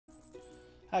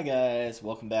Hi guys,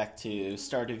 welcome back to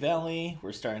Stardew Valley.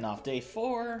 We're starting off day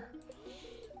 4.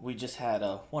 We just had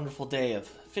a wonderful day of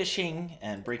fishing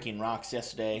and breaking rocks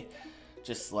yesterday.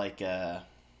 Just like a,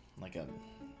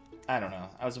 I don't know,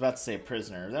 I was about to say a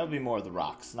prisoner. That would be more of the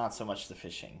rocks, not so much the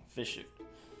fishing.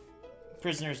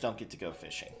 Prisoners don't get to go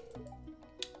fishing.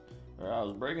 I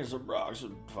was breaking some rocks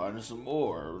and finding some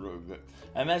more.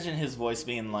 I imagine his voice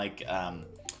being like,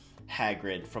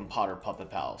 Hagrid from Potter Puppet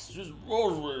Palace. Just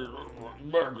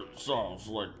sounds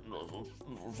like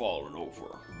falling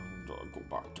over. Go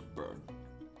back to bed.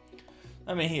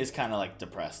 I mean, he is kind of like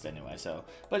depressed anyway. So,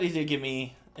 but he did give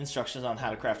me instructions on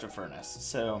how to craft a furnace.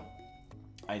 So,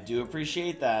 I do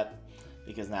appreciate that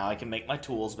because now I can make my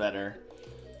tools better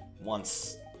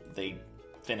once they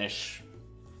finish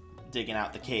digging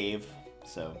out the cave.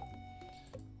 So,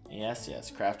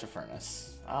 yes, craft a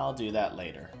furnace. I'll do that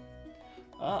later.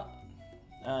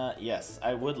 Yes,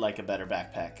 I would like a better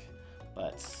backpack,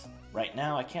 but right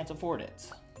now I can't afford it.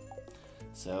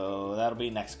 So that'll be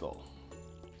next goal.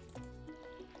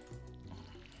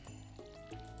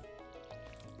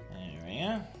 There we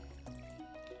are.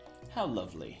 How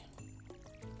lovely.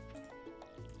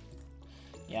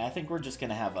 Yeah, I think we're just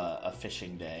gonna have a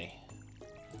fishing day.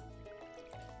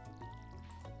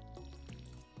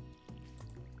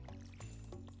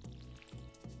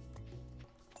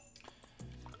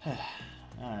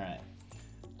 Alright.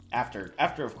 After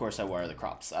of course I water the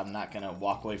crops. I'm not gonna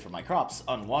walk away from my crops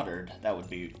unwatered. That would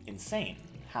be insane.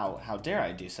 How dare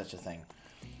I do such a thing?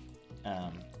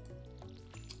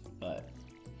 But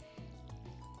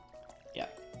yeah,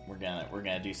 we're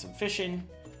gonna do some fishing,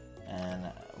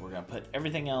 and we're gonna put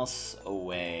everything else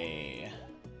away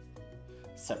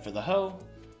except for the hoe,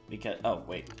 because oh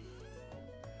wait,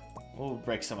 we'll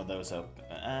break some of those up.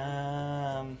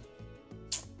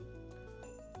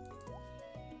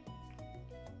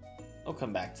 We'll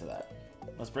come back to that.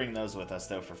 Let's bring those with us,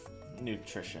 though, for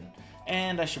nutrition.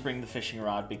 And I should bring the fishing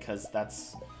rod, because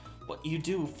that's what you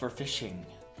do for fishing.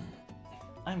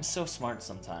 I'm so smart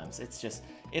sometimes. It's just,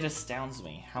 it astounds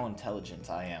me how intelligent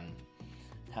I am.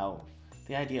 How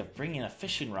the idea of bringing a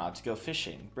fishing rod to go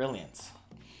fishing. Brilliant.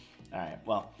 Alright,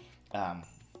 well,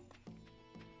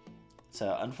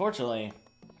 so unfortunately,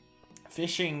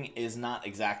 fishing is not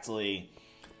exactly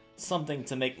something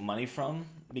to make money from,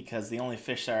 because the only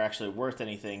fish that are actually worth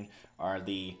anything are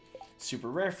the super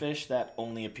rare fish that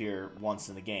only appear once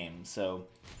in the game. So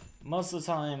most of the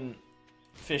time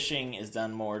fishing is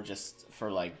done more just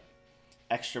for like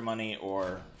extra money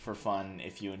or for fun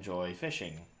if you enjoy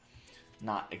fishing.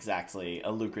 Not exactly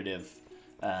a lucrative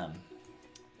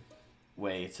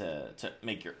way to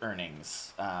make your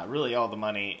earnings. Really all the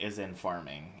money is in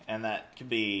farming, and that could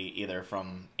be either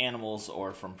from animals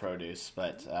or from produce,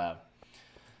 but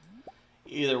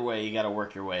either way, you got to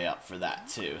work your way up for that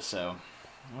too. So,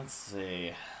 let's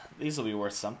see. These will be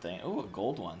worth something. Ooh, a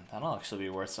gold one. That'll actually be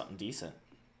worth something decent.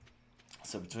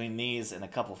 So between these and a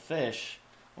couple fish,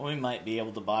 well, we might be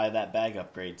able to buy that bag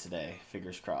upgrade today.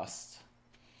 Fingers crossed.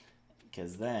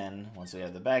 Because then, once we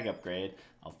have the bag upgrade,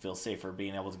 I'll feel safer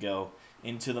being able to go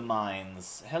into the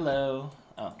mines. Hello.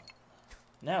 Oh.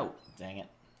 No. Dang it.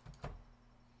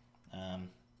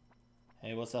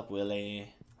 Hey, what's up, Willie?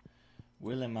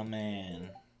 Willie, my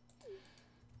man.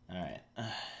 Alright.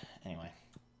 Anyway.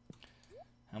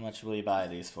 How much will you buy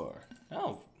these for?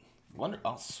 Oh,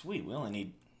 oh, sweet. We only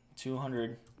need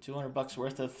 200 bucks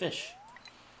worth of fish.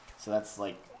 So that's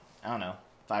like, I don't know,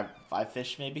 five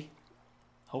fish maybe?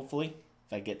 Hopefully,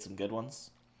 if I get some good ones.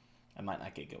 I might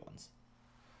not get good ones.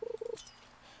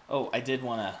 Oh, I did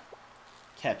want to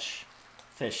catch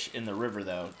fish in the river,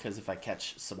 though, because if I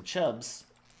catch some chubs,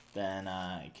 then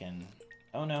I can...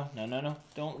 Oh, no.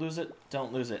 Don't lose it.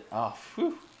 Don't lose it. Oh,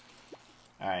 whew.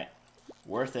 Alright.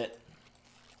 Worth it.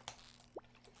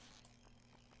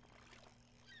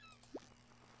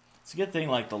 It's a good thing,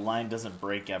 like, the line doesn't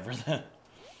break ever,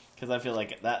 because I feel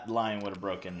like that line would have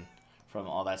broken from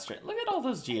all that straight. Look at all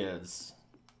those geodes.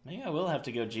 Maybe I will have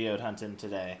to go geode hunting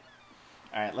today.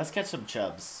 Alright, let's catch some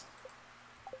chubs.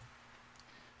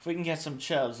 If we can catch some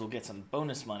chubs, we'll get some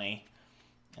bonus money,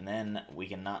 and then we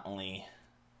can not only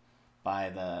buy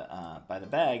the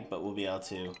bag, but we'll be able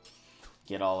to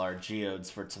get all our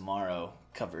geodes for tomorrow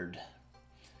covered.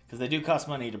 Because they do cost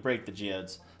money to break the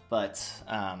geodes, but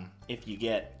if you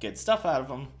get good stuff out of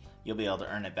them, you'll be able to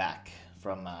earn it back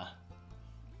from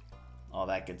all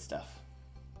that good stuff.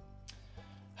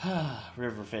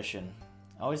 River fishing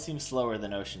always seems slower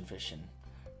than ocean fishing.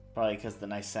 Probably because the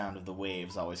nice sound of the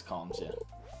waves always calms you.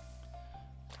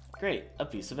 Great, a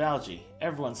piece of algae.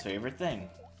 Everyone's favorite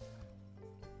thing.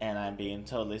 And I'm being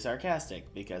totally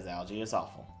sarcastic because algae is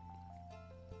awful.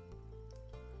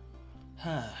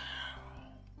 Because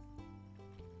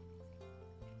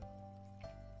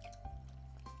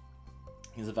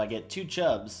if I get 2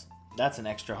 chubs, that's an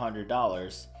extra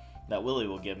 $100 that Willie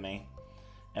will give me.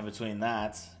 And between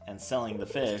that and selling the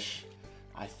fish,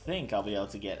 I think I'll be able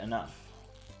to get enough.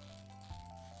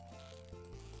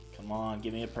 Come on,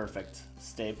 give me a perfect.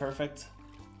 Stay perfect.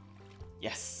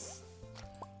 Yes.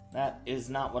 That is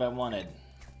not what I wanted.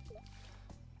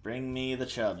 Bring me the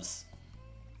chubs.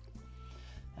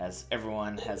 As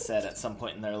everyone has said at some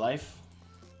point in their life.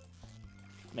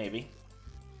 Maybe.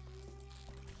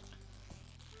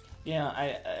 Yeah,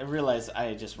 I realize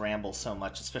I just ramble so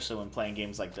much, especially when playing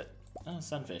games like the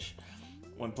sunfish.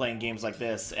 When playing games like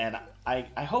this, and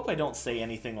I hope I don't say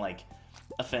anything like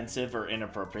offensive or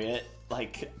inappropriate,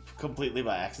 like completely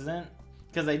by accident,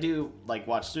 because I do like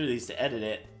watch through these to edit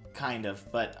it, kind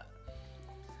of. But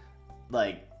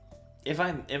like, if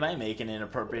I make an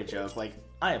inappropriate joke, like,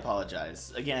 I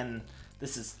apologize. Again,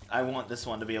 I want this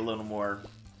one to be a little more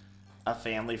a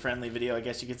family-friendly video, I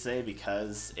guess you could say,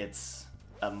 because it's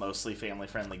a mostly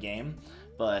family-friendly game,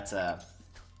 but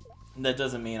that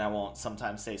doesn't mean I won't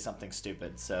sometimes say something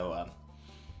stupid, so,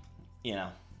 you know,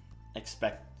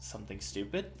 expect something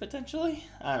stupid, potentially?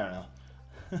 I don't know.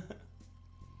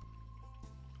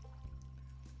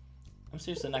 I'm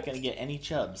seriously not gonna get any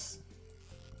chubs.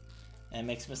 And it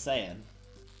makes me sad.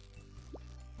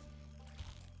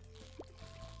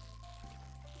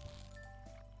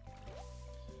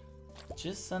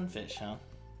 Just sunfish, huh?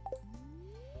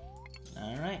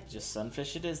 Alright, just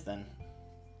sunfish it is then.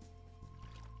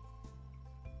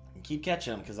 And keep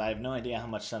catching them, because I have no idea how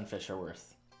much sunfish are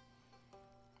worth.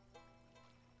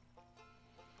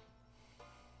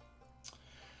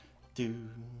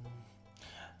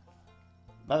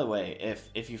 By the way,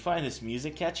 if you find this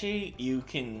music catchy, you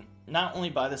can not only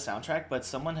buy the soundtrack, but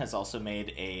someone has also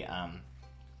made a,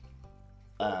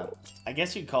 I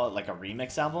guess you'd call it like a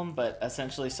remix album, but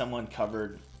essentially someone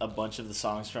covered a bunch of the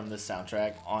songs from this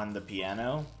soundtrack on the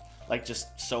piano, like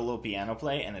just solo piano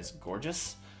play, and it's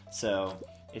gorgeous. So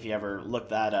if you ever look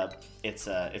that up, it's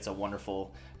a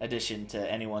wonderful addition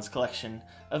to anyone's collection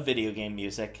of video game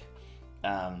music.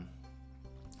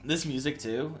 This music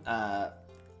too,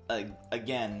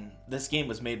 again, this game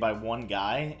was made by one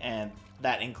guy, and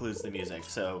that includes the music.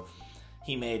 So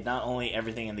he made not only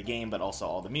everything in the game, but also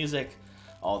all the music,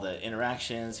 all the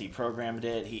interactions. He programmed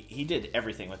it. He did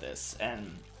everything with this,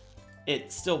 and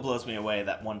it still blows me away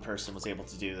that one person was able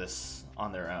to do this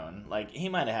on their own. Like, he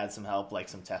might have had some help, like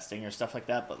some testing or stuff like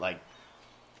that, but like,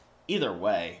 either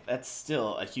way, that's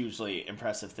still a hugely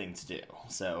impressive thing to do.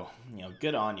 So, you know,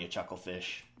 good on you,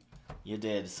 Chucklefish. You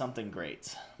did something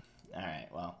great.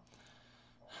 Alright, well,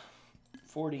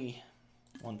 40,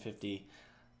 150.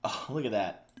 Oh, look at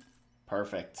that.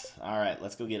 Perfect. Alright,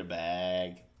 let's go get a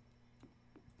bag.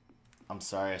 I'm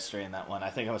sorry I strained that one. I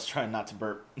think I was trying not to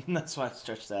burp. That's why I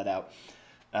stretched that out.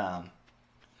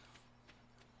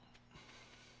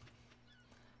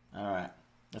 Alright,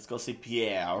 let's go see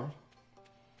Pierre.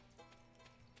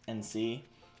 And see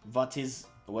what his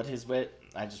wit.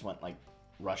 I just went like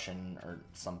Russian or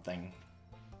something.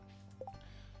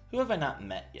 Who have I not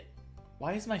met yet?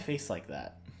 Why is my face like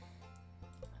that?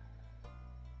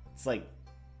 It's like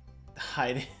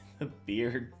hiding the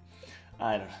beard.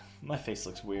 I don't know. My face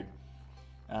looks weird.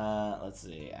 Let's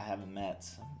see. I haven't met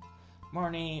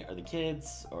Marnie or the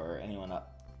kids or anyone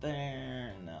up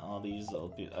there. No, all these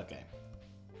old people. Okay.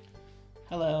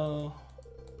 Hello.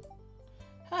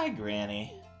 Hi,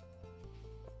 Granny.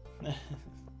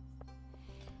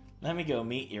 Let me go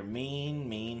meet your mean,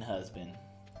 mean husband.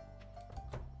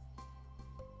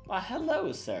 Why,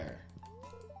 hello, sir.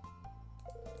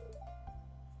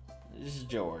 This is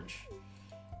George.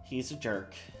 He's a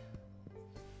jerk.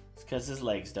 It's because his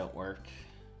legs don't work.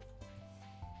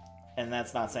 And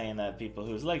that's not saying that people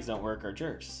whose legs don't work are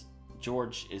jerks.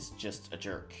 George is just a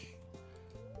jerk.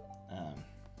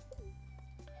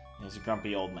 He's a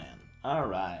grumpy old man.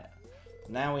 Alright.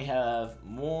 Now we have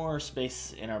more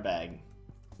space in our bag.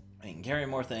 We can carry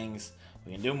more things.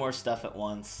 We can do more stuff at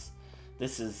once.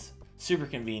 This is super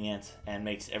convenient and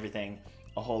makes everything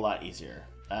a whole lot easier.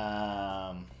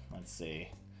 Let's see.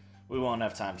 We won't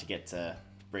have time to get to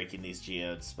breaking these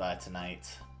geodes by tonight,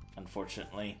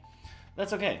 unfortunately.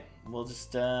 That's okay. We'll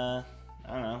just, I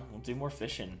don't know, we'll do more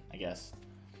fishing, I guess.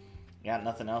 Got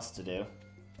nothing else to do.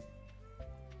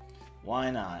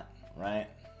 Why not, right?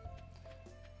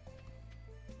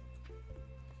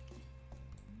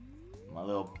 My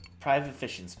little private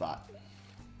fishing spot.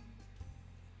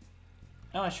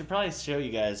 Oh, I should probably show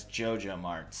you guys JoJo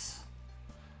Marts.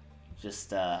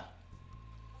 Just,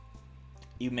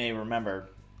 you may remember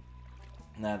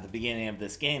at the beginning of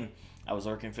this game, I was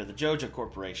working for the Joja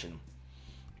Corporation.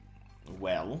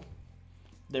 Well,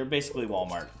 they're basically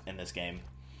Walmart in this game.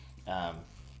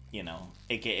 You know,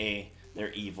 aka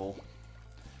they're evil.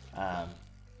 By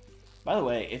the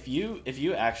way, if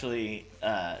you actually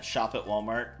shop at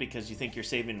Walmart because you think you're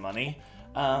saving money,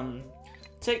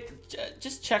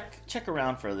 just check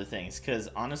around for other things. Because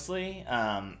honestly,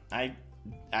 I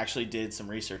actually did some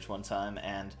research one time,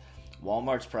 and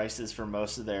Walmart's prices for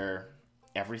most of their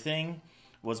everything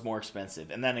was more expensive,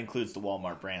 and that includes the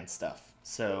Walmart brand stuff.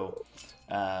 So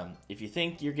if you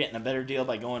think you're getting a better deal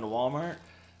by going to Walmart,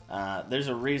 there's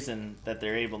a reason that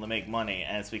they're able to make money,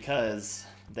 and it's because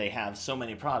they have so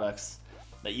many products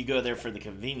that you go there for the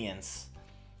convenience,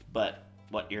 but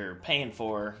what you're paying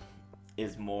for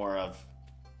is more of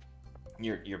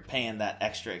you're paying that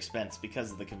extra expense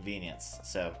because of the convenience.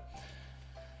 So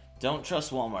don't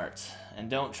trust Walmart,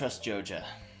 and don't trust Joja.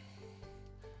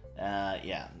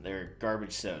 Yeah, they're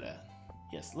garbage soda.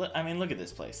 Yes, I mean, look at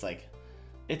this place. Like,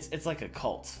 it's like a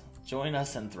cult. Join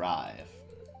us and thrive.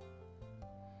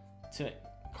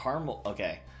 Caramel.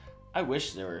 Okay, I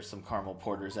wish there were some caramel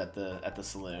porters at the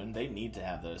saloon. They need to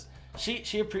have those.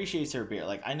 She appreciates her beer.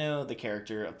 Like, I know the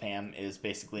character of Pam is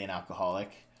basically an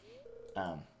alcoholic.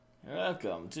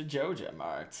 Welcome to Joja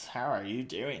Mart. How are you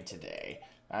doing today?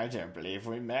 I don't believe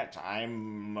we met.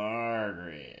 I'm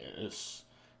Marius,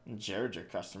 Joja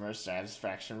Customer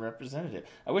Satisfaction Representative.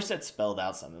 I wish that spelled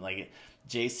out something like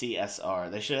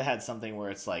JCSR. They should have had something where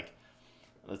it's like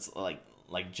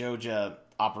Joja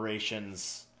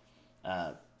Operations.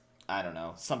 I don't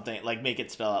know, something like make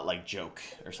it spell out like joke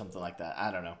or something like that.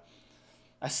 I don't know.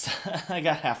 I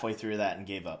got halfway through that and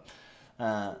gave up.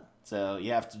 So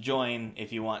you have to join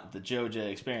if you want the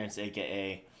Joja experience,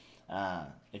 aka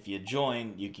if you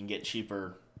join, you can get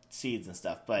cheaper seeds and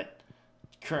stuff. But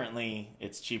currently,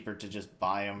 it's cheaper to just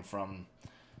buy them from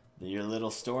your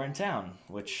little store in town,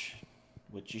 which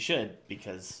you should,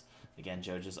 because again,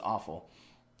 Joja's awful.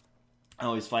 I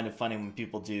always find it funny when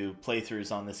people do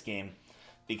playthroughs on this game,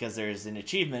 because there's an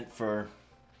achievement for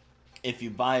if you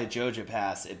buy a Joja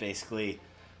pass, it basically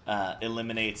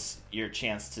eliminates your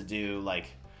chance to do like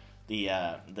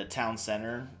the town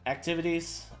center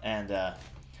activities, and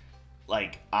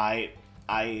like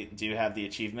I do have the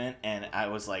achievement, and I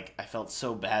was like, I felt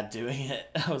so bad doing it.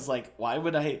 I was like, why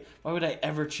would I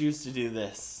ever choose to do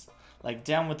this? Like,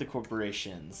 down with the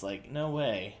corporations. Like, no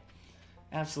way.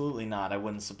 Absolutely not. I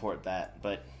wouldn't support that,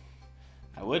 but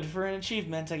I would for an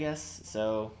achievement, I guess.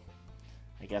 So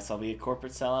I guess I'll be a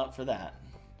corporate sellout for that.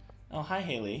 Oh, hi,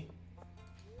 Haley.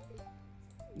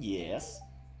 Yes.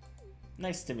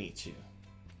 Nice to meet you.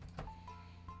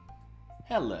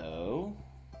 Hello.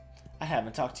 I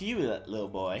haven't talked to you, little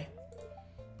boy.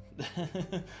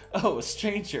 Oh, a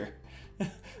stranger.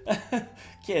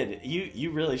 Kid, you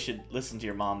really should listen to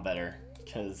your mom better,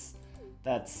 because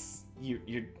that's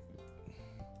you're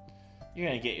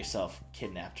gonna get yourself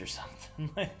kidnapped or something.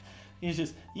 Like,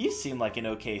 you seem like an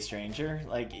okay stranger.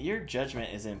 Like, your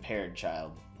judgment is impaired,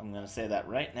 child. I'm gonna say that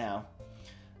right now.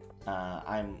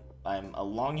 I'm a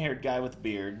long-haired guy with a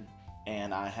beard,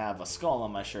 and I have a skull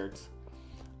on my shirt.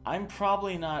 I'm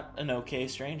probably not an okay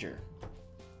stranger.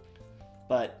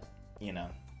 But, you know,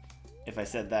 if I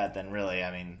said that, then really,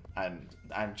 I mean,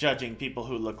 I'm judging people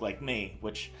who look like me,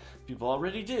 which people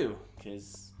already do,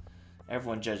 because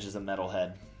everyone judges a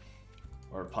metalhead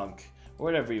or a punk or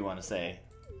whatever you want to say.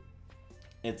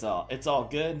 It's all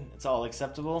good. It's all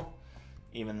acceptable,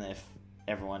 even if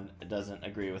everyone doesn't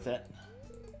agree with it.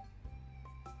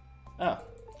 Oh,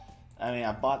 I mean,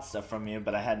 I bought stuff from you,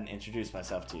 but I hadn't introduced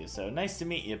myself to you. So nice to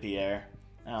meet you, Pierre.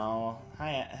 Oh,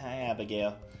 hi,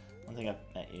 Abigail. I don't think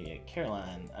I've met you yet.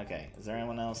 Caroline. Okay, is there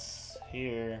anyone else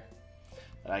here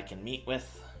that I can meet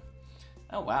with?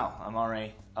 Oh, wow, I'm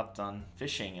already upped on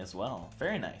fishing as well.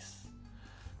 Very nice.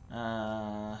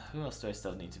 Who else do I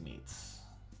still need to meet?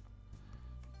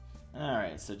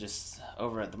 Alright, so just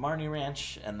over at the Marnie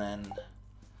Ranch, and then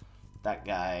that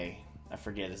guy, I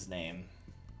forget his name.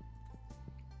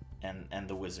 And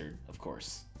the wizard, of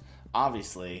course.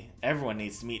 Obviously, everyone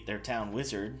needs to meet their town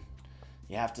wizard.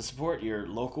 You have to support your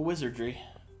local wizardry.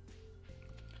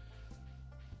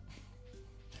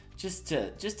 Just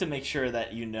to make sure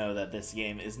that you know that this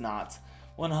game is not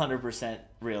 100%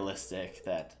 realistic.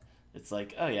 That it's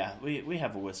like, oh yeah, we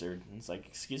have a wizard. And it's like,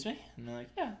 excuse me? And they're like,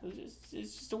 yeah,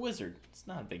 it's just a wizard. It's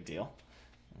not a big deal.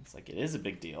 And it's like, it is a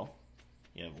big deal.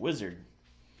 You have a wizard.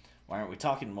 Why aren't we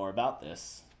talking more about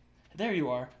this? There you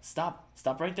are. Stop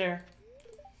right there.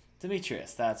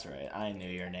 Demetrius, that's right. I knew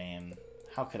your name.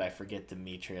 How could I forget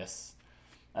Demetrius?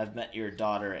 I've met your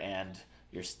daughter and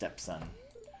your stepson.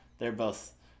 They're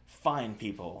both fine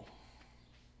people.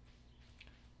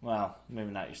 Well,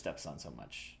 maybe not your stepson so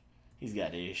much. He's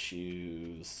got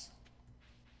issues.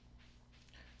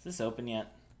 Is this open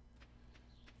yet?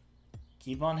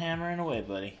 Keep on hammering away,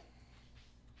 buddy.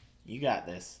 You got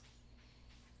this.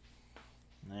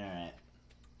 Alright.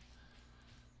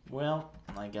 Well,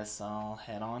 I guess I'll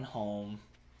head on home.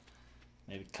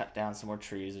 Maybe cut down some more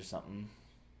trees or something.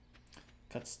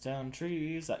 Cuts down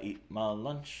trees, I eat my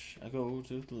lunch, I go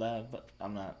to the lab, but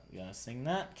I'm not gonna sing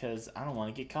that because I don't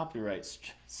want to get copyright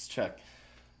struck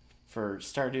for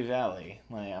Stardew Valley.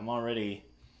 Like, I'm already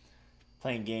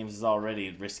playing games is already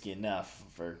risky enough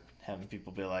for having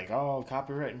people be like, oh,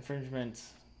 copyright infringement,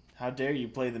 how dare you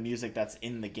play the music that's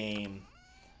in the game.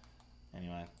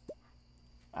 Anyway,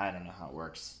 I don't know how it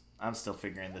works. I'm still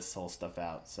figuring this whole stuff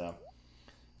out, so,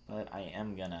 but I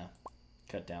am gonna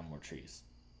cut down more trees.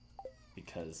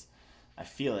 Because I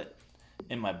feel it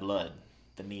in my blood,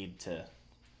 the need to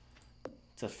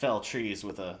fell trees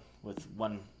with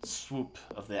one swoop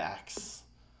of the axe,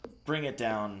 bring it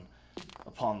down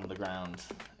upon the ground,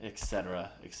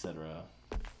 etc., etc.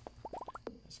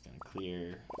 Just gonna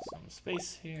clear some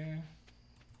space here.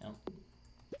 Yep.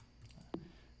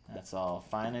 That's all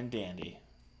fine and dandy.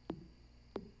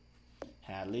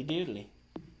 Hadley doodly.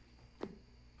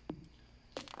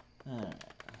 Alright.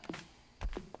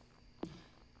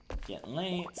 Getting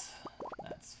late,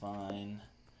 that's fine.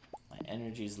 My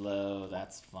energy's low,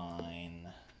 that's fine.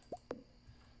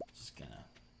 Just gonna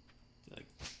do like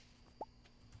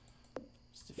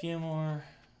just a few more.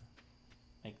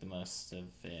 Make the most of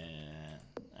it.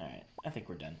 Alright, I think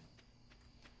we're done.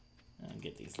 I'll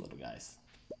get these little guys.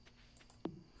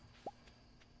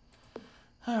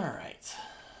 Alright.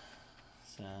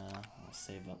 So I'll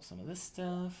save up some of this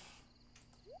stuff.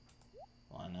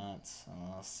 Why not?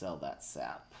 I'll sell that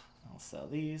sap. I'll sell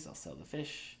these, I'll sell the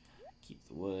fish, keep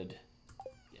the wood.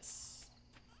 Yes.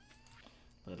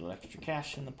 A little extra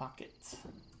cash in the pocket.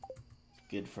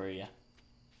 Good for you.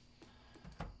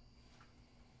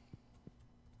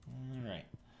 Alright.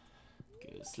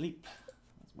 Go to sleep.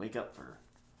 Let's wake up for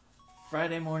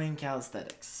Friday morning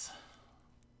calisthenics.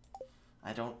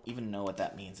 I don't even know what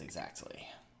that means exactly.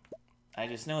 I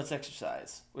just know it's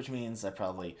exercise, which means I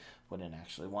probably wouldn't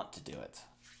actually want to do it.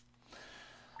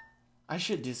 I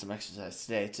should do some exercise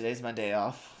today. Today's my day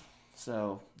off,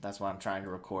 so that's why I'm trying to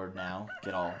record now.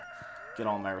 Get all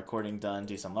my recording done,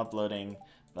 do some uploading,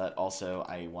 but also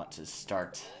I want to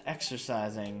start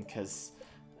exercising because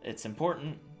it's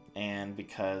important and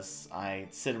because I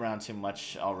sit around too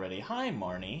much already. Hi,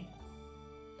 Marnie.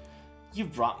 You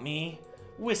brought me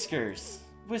Whiskers.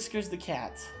 Whiskers the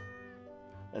cat.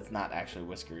 That's not actually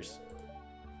Whiskers.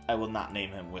 I will not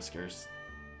name him Whiskers.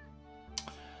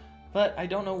 But I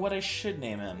don't know what I should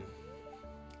name him.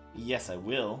 Yes, I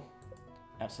will.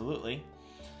 Absolutely.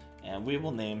 And we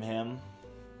will name him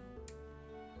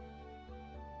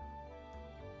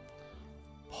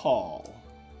Paul.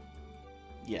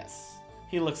 Yes,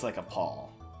 he looks like a Paul.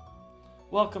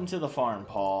 Welcome to the farm,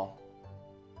 Paul.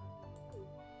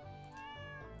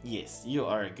 Yes, you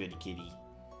are a good kitty.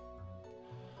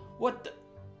 What the?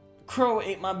 Crow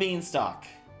ate my beanstalk.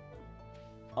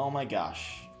 Oh my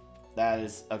gosh. That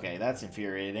is... okay, that's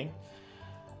infuriating.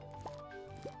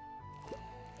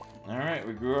 Alright,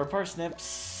 we grew our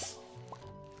parsnips.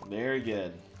 Very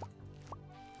good.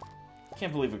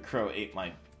 Can't believe a crow ate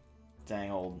my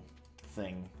dang old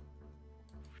thing.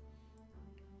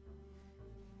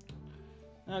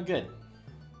 Oh, good.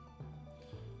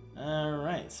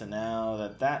 Alright, so now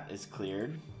that that is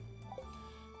cleared,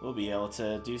 we'll be able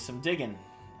to do some digging.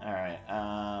 Alright,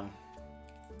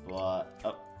 what?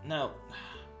 Oh, no.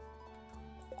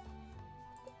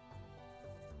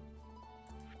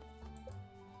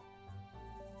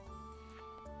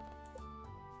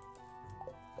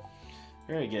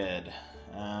 Very good.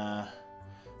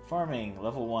 Farming,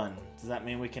 level 1. Does that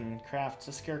mean we can craft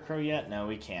a scarecrow yet? No,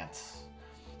 we can't.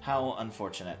 How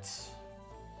unfortunate.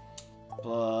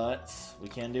 But we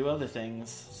can do other things.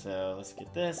 So let's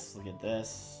get this, look at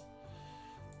this.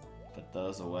 Put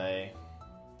those away.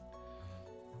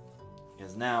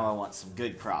 Because now I want some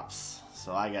good crops.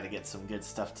 So I gotta get some good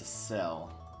stuff to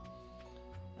sell.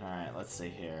 Alright, let's see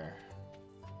here.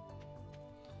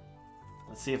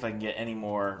 Let's see if I can get any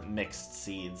more mixed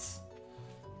seeds.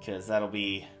 Because that'll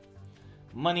be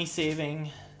money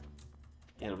saving.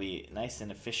 It'll be nice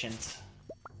and efficient.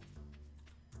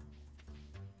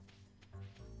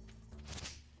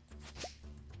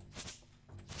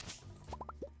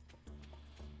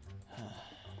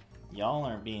 Y'all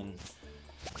aren't being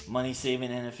money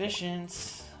saving and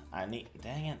efficient. I need...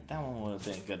 dang it, that one would have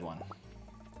been a good one.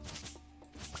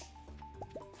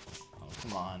 Oh,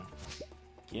 come on.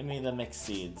 Give me the mixed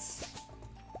seeds.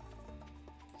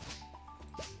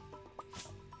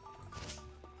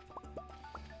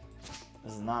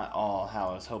 This is not all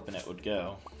how I was hoping it would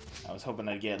go. I was hoping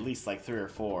I'd get at least like 3 or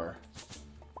 4.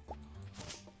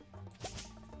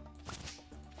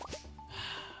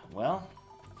 Well,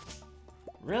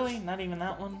 really? Not even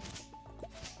that one?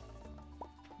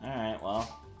 Alright,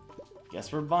 well,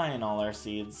 guess we're buying all our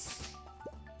seeds.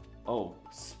 Oh,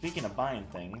 speaking of buying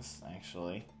things,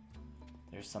 actually,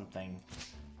 there's something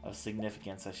of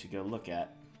significance I should go look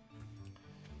at.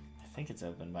 I think it's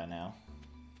open by now.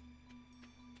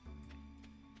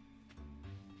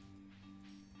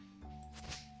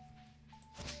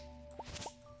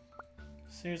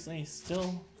 Seriously,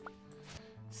 still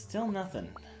nothing.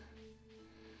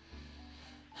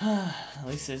 At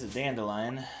least there's a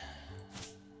dandelion.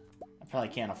 I probably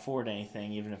can't afford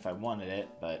anything even if I wanted it,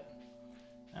 but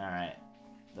alright.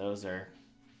 Those are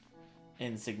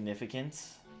insignificant.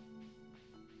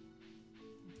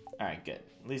 Alright, good.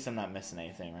 At least I'm not missing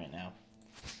anything right now.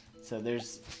 So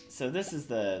this is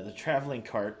the traveling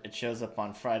cart. It shows up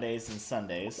on Fridays and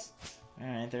Sundays.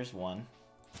 Alright, there's one.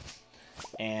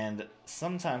 And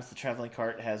sometimes the traveling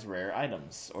cart has rare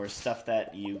items or stuff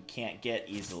that you can't get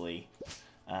easily,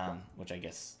 which I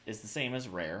guess is the same as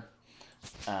rare.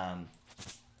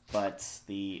 But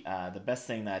the best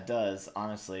thing that does,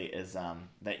 honestly, is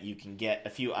that you can get a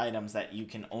few items that you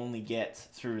can only get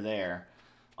through there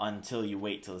until you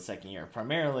wait till the second year.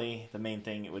 Primarily, the main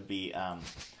thing it would be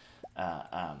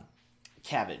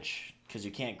cabbage, because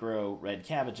you can't grow red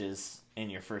cabbages in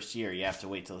your first year. You have to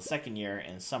wait till the second year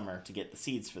in summer to get the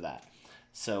seeds for that.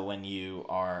 So when you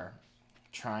are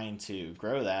trying to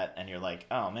grow that and you're like,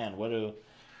 oh man, where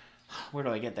do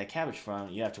I get that cabbage from?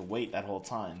 You have to wait that whole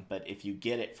time. But if you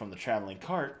get it from the traveling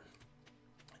cart,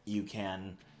 you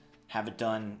can have it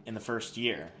done in the first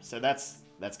year. So that's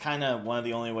kind of one of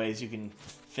the only ways you can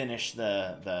finish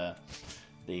the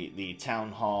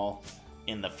town hall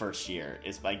in the first year,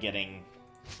 is by getting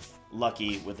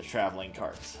lucky with the traveling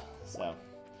carts. So,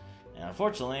 and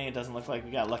unfortunately, it doesn't look like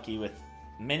we got lucky with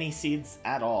many seeds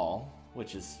at all,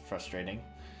 which is frustrating.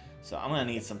 So I'm going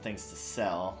to need some things to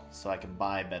sell so I can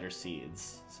buy better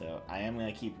seeds. So I am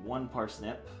going to keep 1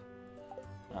 parsnip.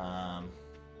 I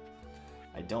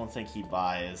don't think he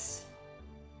buys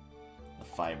the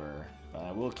fiber, but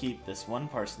I will keep this 1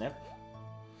 parsnip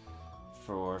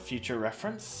for future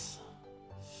reference.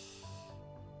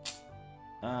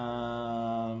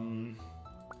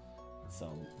 So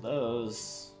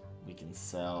those we can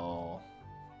sell.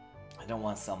 I don't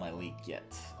want to sell my leek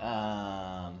yet.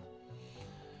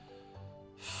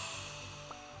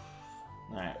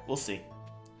 Alright, we'll see.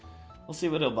 We'll see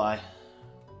what he'll buy.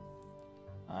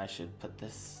 I should put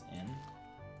this in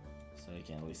so you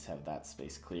can at least have that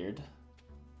space cleared.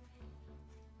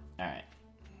 Alright.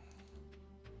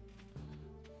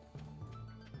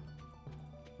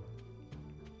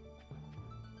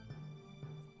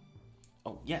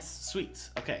 Oh, yes, sweet.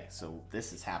 Okay, so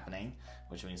this is happening,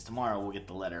 which means tomorrow we'll get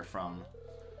the letter from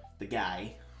the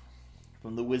guy,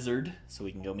 from the wizard, so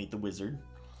we can go meet the wizard.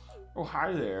 Oh,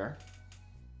 hi there.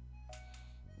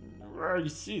 Well, you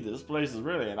see, this place is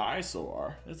really an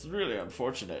eyesore. It's really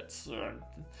unfortunate.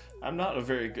 I'm not a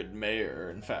very good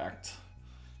mayor, in fact.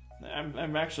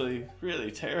 I'm actually really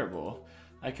terrible.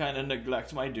 I kind of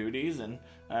neglect my duties, and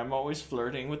I'm always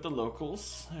flirting with the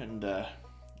locals, and,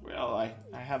 well, I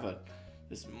have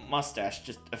this mustache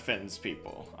just offends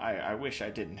people. I wish I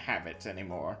didn't have it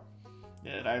anymore.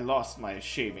 I lost my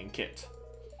shaving kit.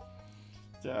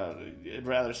 I'd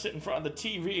rather sit in front of the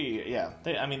TV. Yeah,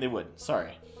 they would.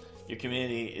 Sorry. Your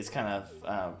community is kind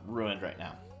of ruined right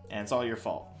now. And it's all your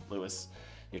fault, Lewis.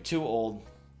 You're too old.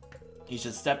 You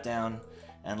should step down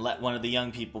and let one of the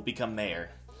young people become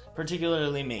mayor.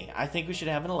 Particularly me. I think we should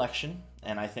have an election,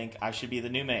 and I think I should be the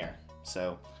new mayor.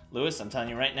 So, Lewis, I'm telling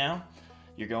you right now,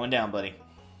 you're going down, buddy.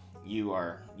 You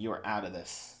are out of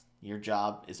this. Your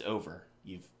job is over.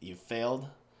 You've failed.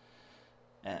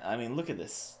 I mean, look at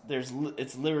this. There's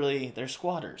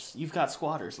squatters. You've got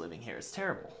squatters living here. It's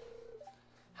terrible.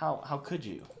 How could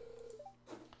you?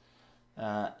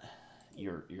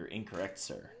 You're incorrect,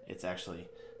 sir. It's actually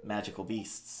magical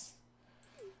beasts.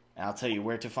 And I'll tell you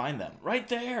where to find them. Right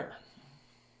there.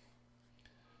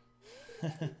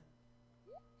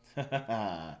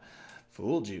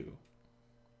 Fooled you.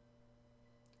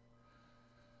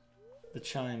 The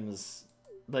chimes,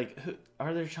 like,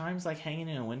 are there chimes, like, hanging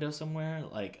in a window somewhere?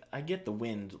 Like, I get the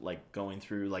wind, like, going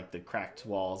through, like, the cracked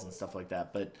walls and stuff like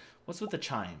that, but what's with the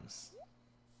chimes?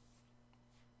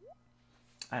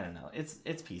 I don't know.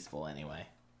 It's peaceful anyway.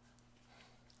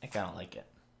 I kind of like it.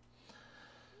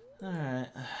 Alright.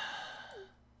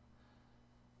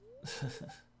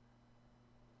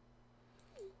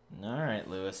 Alright,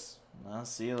 Lewis. I'll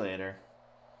see you later.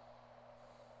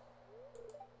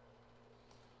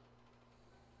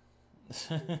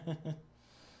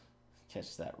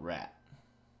 Catch that rat.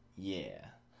 Yeah.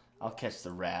 I'll catch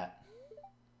the rat.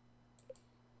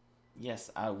 Yes,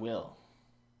 I will.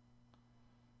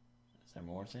 Is there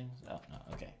more things? Oh, no.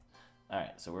 Okay.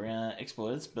 Alright, so we're going to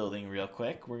explore this building real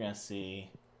quick. We're going to see...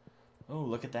 Oh,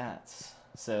 look at that.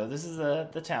 So this is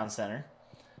the town center.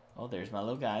 Oh, there's my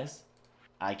little guys.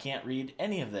 I can't read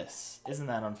any of this. Isn't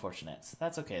that unfortunate?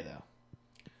 That's okay, though.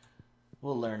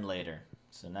 We'll learn later.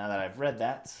 So now that I've read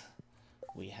that,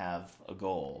 we have a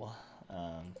goal.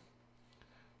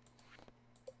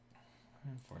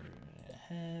 Forward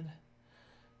ahead.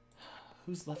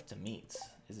 Who's left to meet?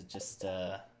 Is it just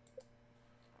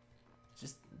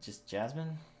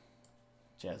Jasmine?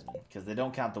 Jasmine, because they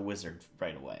don't count the wizard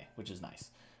right away, which is nice.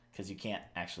 Because you can't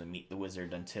actually meet the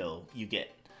wizard until you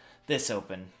get this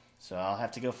open. So I'll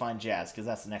have to go find Jazz, because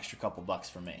that's an extra couple bucks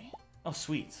for me. Oh,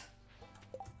 sweet.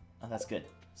 Oh, that's good.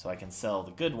 So I can sell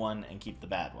the good one and keep the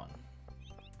bad one.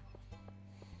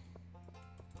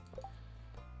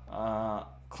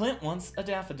 Clint wants a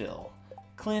daffodil.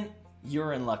 Clint,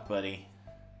 you're in luck, buddy.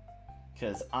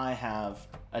 Because I have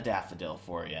a daffodil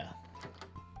for you.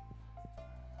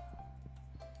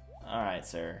 Alright,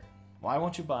 sir. Why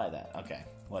won't you buy that? Okay,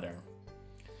 whatever.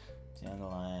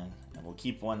 Dandelion. And we'll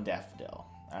keep one daffodil.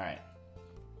 Alright.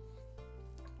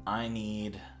 I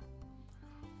need...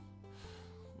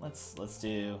 Let's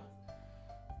see.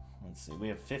 We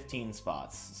have 15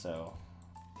 spots, so...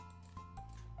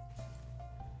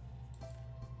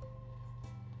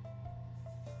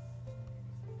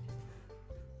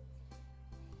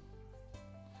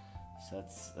 So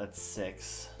that's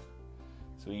 6.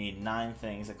 So we need 9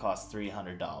 things that cost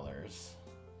 $300. 1,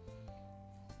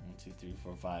 2, 3,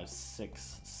 4, 5,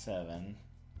 6, 7.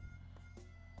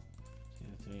 2,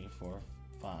 3, 4,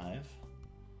 5.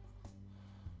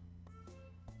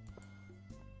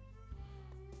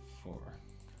 4.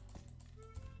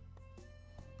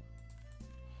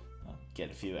 I'll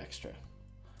get a few extra.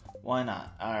 Why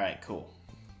not? Alright, cool.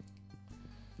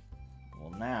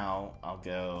 Well, now I'll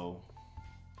go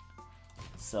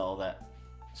sell that,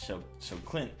 show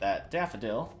Clint that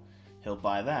daffodil. He'll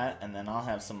buy that, and then I'll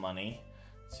have some money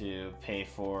to pay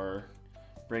for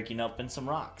breaking open some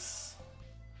rocks.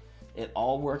 It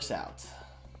all works out.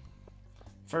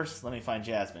 First, let me find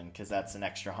Jasmine, because that's an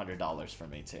extra $100 for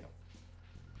me, too.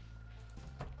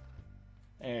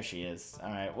 There she is.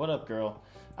 Alright, what up, girl?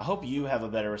 I hope you have a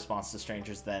better response to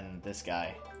strangers than this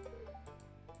guy.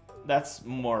 That's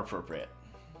more appropriate.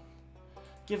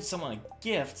 Give someone a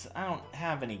gift? I don't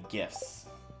have any gifts.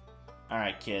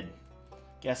 Alright, kid.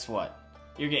 Guess what?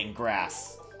 You're getting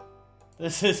grass.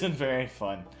 This isn't very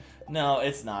fun. No,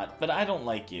 it's not. But I don't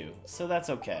like you, so that's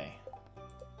okay.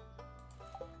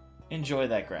 Enjoy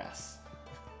that grass.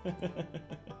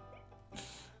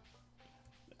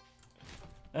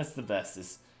 That's the best,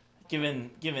 is giving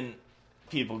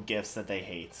people gifts that they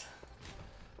hate.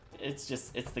 It's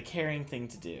the caring thing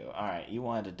to do. Alright, you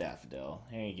wanted a daffodil.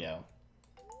 Here you go.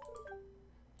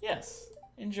 Yes,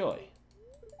 enjoy.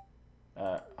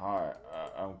 Hi,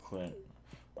 I'm Clint.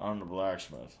 I'm the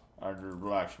blacksmith. I do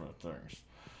blacksmith things.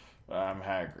 I'm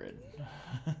Hagrid.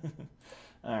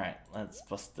 Alright, let's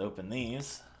bust open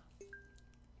these.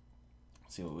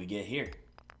 See what we get here.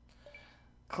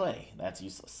 Clay, that's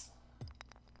useless.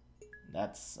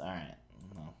 That's alright.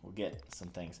 No, we'll get some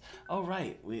things. Oh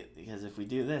right, because if we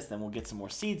do this, then we'll get some more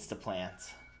seeds to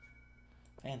plant.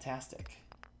 Fantastic.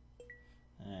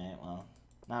 Alright, well,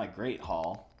 not a great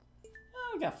haul.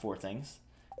 Oh, we got 4 things.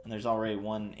 And there's already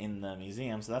 1 in the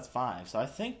museum, so that's 5. So I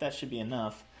think that should be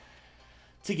enough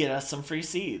to get us some free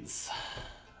seeds.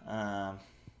 There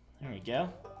we go.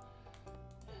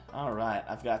 Alright,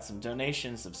 I've got some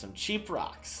donations of some cheap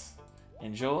rocks.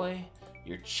 Enjoy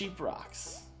your cheap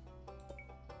rocks.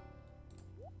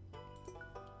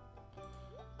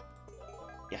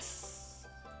 Yes.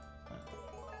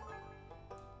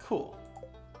 Cool.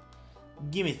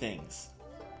 Gimme things.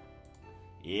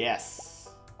 Yes.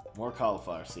 More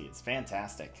cauliflower seeds.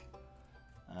 Fantastic.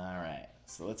 Alright,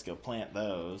 so let's go plant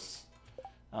those.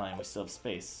 Oh, and we still have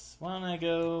space. Why don't I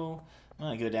go... I'm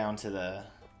gonna go down to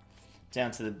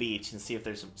the beach and see if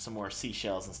there's some more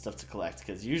seashells and stuff to collect.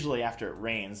 Because usually after it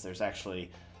rains, there's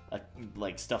actually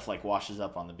like stuff like washes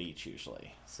up on the beach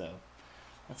usually. So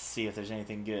let's see if there's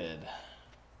anything good.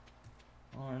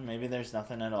 Or maybe there's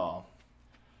nothing at all.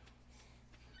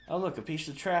 Oh look, a piece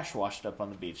of trash washed up on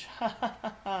the beach. Ha ha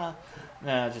ha ha.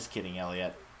 No, just kidding,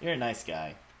 Elliot. You're a nice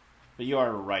guy. But you are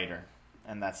a writer,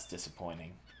 and that's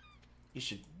disappointing. You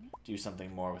should do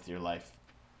something more with your life.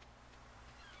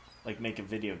 Like make a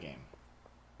video game.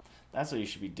 That's what you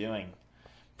should be doing.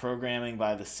 Programming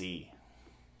by the sea.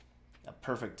 A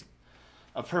perfect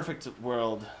a perfect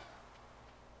world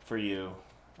for you.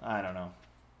 I don't know.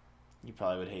 You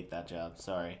probably would hate that job.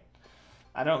 Sorry.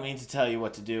 I don't mean to tell you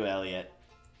what to do, Elliot,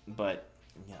 but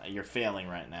yeah, you're failing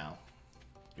right now.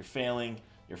 You're failing.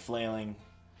 You're flailing.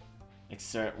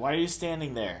 Why are you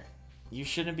standing there? You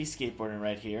shouldn't be skateboarding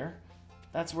right here.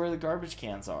 That's where the garbage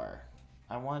cans are.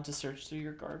 I wanted to search through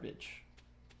your garbage.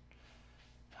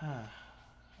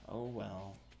 Oh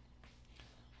well.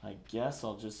 I guess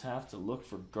I'll just have to look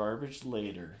for garbage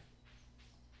later.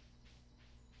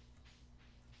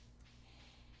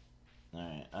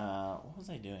 Alright, what was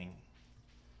I doing?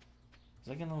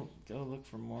 Was I gonna go look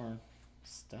for more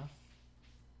stuff?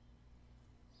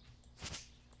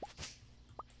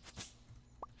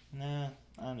 Nah,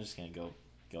 I'm just gonna go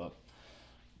up.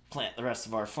 Plant the rest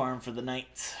of our farm for the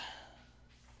night.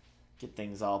 Get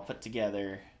things all put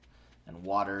together and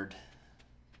watered,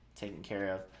 taken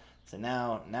care of. So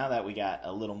now that we got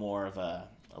a little more of a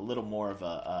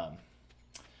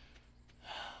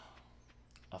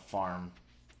farm,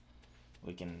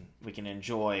 we can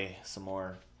enjoy some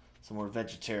more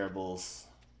vegetables.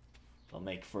 They'll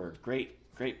make for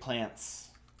great plants.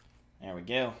 There we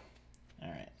go. All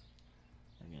right,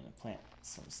 I'm gonna plant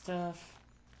some stuff.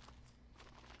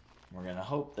 We're gonna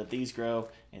hope that these grow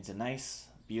into nice,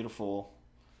 beautiful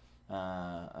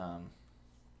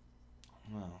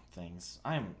things.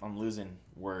 I'm losing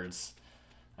words.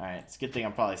 All right, it's a good thing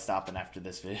I'm probably stopping after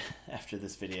this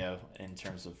video in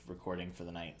terms of recording for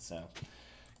the night. So,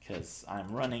 because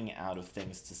I'm running out of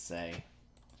things to say,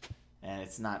 and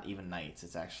it's not even night.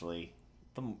 It's actually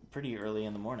pretty early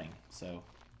in the morning. So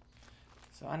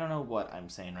I don't know what I'm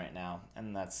saying right now,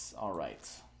 and that's all right.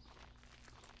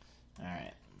 All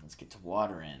right, let's get to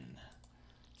watering.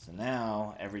 So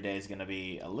now every day is going to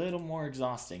be a little more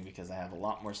exhausting because I have a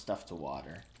lot more stuff to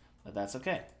water. But that's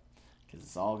okay, because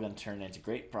it's all going to turn into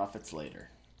great profits later.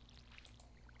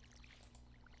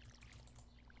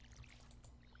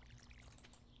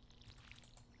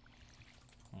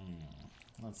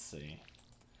 Let's see.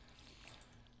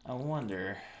 I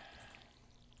wonder.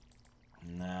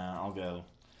 Nah, I'll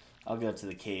go to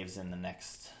the caves in the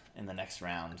next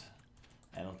round.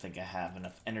 I don't think I have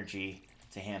enough energy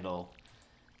to handle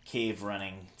cave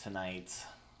running tonight.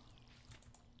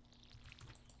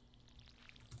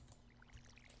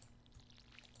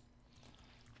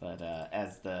 But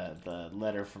as the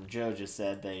letter from Joe just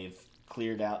said, they've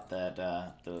cleared out that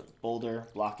the boulder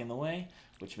blocking the way,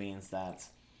 which means that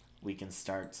we can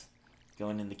start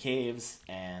going in the caves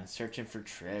and searching for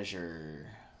treasure.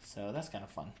 So that's kind of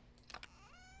fun.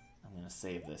 I'm gonna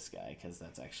save this guy because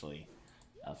that's actually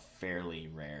a fairly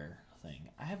rare thing.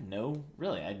 I had no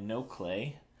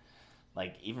clay,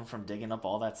 like even from digging up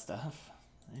all that stuff.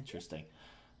 Interesting.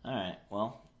 All right,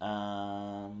 well,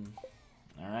 all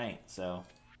right, so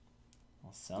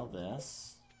I'll sell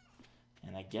this,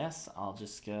 and I guess I'll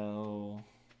just go.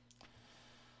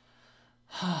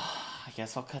 I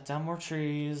guess I'll cut down more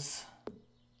trees.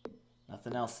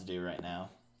 Nothing else to do right now.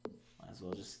 Might as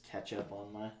well just catch up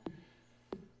on my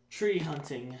tree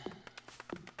hunting.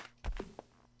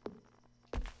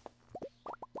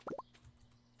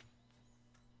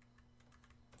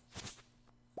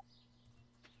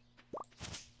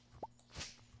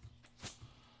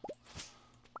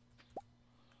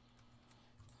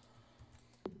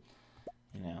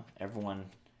 You know, everyone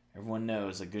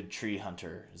knows a good tree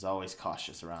hunter is always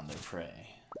cautious around their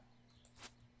prey.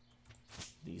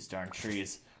 These darn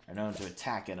trees are known to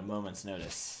attack at a moment's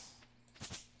notice.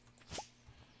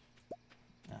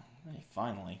 Oh, hey,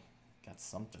 finally got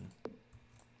something.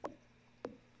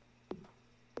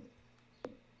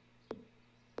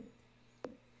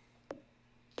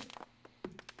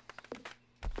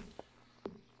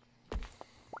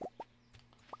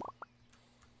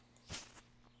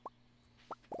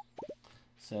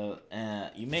 So,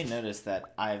 you may notice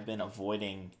that I've been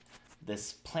avoiding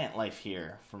this plant life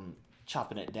here from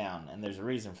chopping it down, and there's a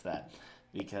reason for that.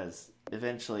 Because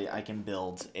eventually I can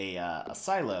build a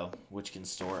silo which can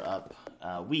store up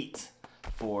wheat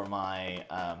for my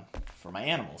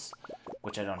animals,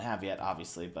 which I don't have yet,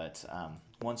 obviously. But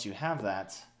once you have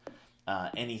that,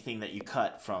 anything that you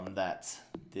cut from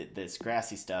this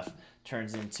grassy stuff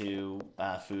turns into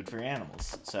food for your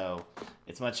animals. So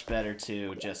it's much better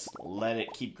to just let it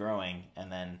keep growing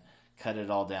and then cut it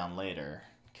all down later,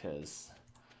 because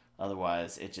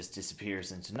otherwise it just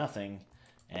disappears into nothing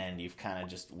and you've kind of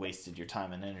just wasted your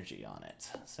time and energy on it.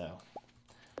 So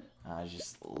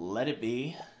just let it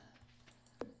be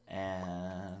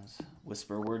and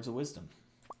whisper words of wisdom.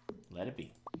 Let it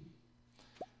be.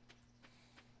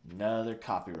 Another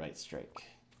copyright strike.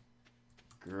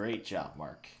 Great job,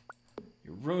 Mark.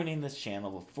 You're ruining this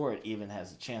channel before it even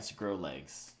has a chance to grow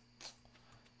legs.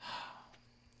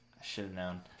 I should have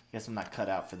known. I guess I'm not cut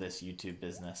out for this YouTube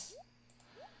business.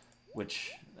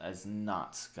 Which is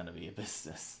not going to be a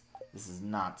business. This is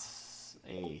not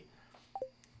going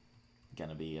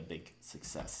to be a big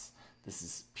success. This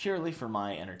is purely for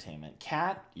my entertainment.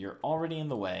 Cat, you're already in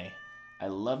the way. I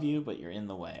love you, but you're in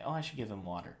the way. Oh, I should give him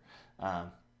water.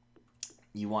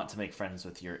 You want to make friends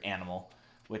with your animal,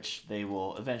 which they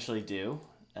will eventually do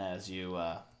as you,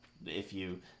 if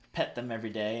you pet them every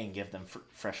day and give them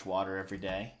fresh water every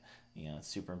day. You know, it's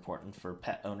super important for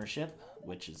pet ownership,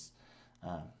 which is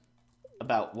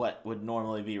about what would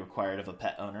normally be required of a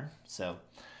pet owner. So,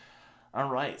 all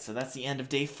right, so that's the end of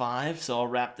day 5. So I'll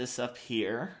wrap this up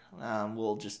here.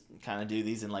 We'll just kind of do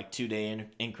these in like 2-day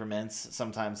increments.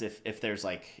 Sometimes if there's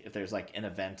like an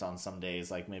event on some days,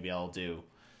 like maybe I'll do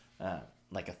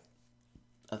like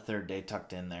a 3rd day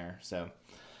tucked in there. So,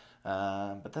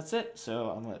 but that's it.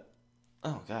 So I'm gonna.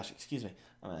 Oh gosh, excuse me.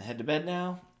 I'm gonna head to bed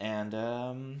now, and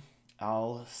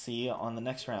I'll see you on the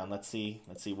next round. Let's see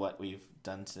what we've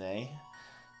done today.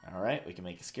 All right, we can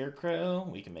make a scarecrow.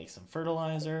 We can make some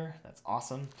fertilizer. That's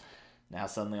awesome. Now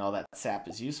suddenly all that sap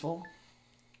is useful.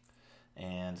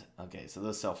 And okay, so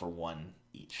those sell for 1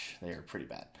 each. They're pretty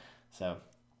bad. So,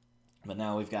 but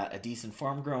now we've got a decent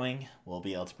farm growing. We'll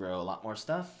be able to grow a lot more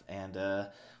stuff, and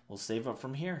we'll save up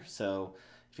from here. So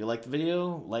if you like the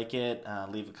video, like it,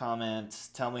 leave a comment.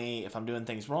 Tell me if I'm doing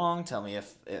things wrong. Tell me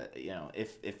if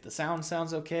if the sound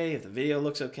sounds okay, if the video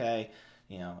looks okay.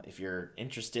 You know, if you're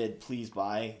interested, please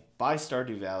buy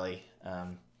Stardew Valley.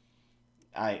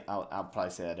 I'll probably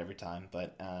say that every time,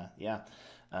 but yeah.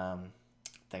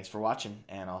 Thanks for watching,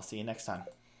 and I'll see you next time.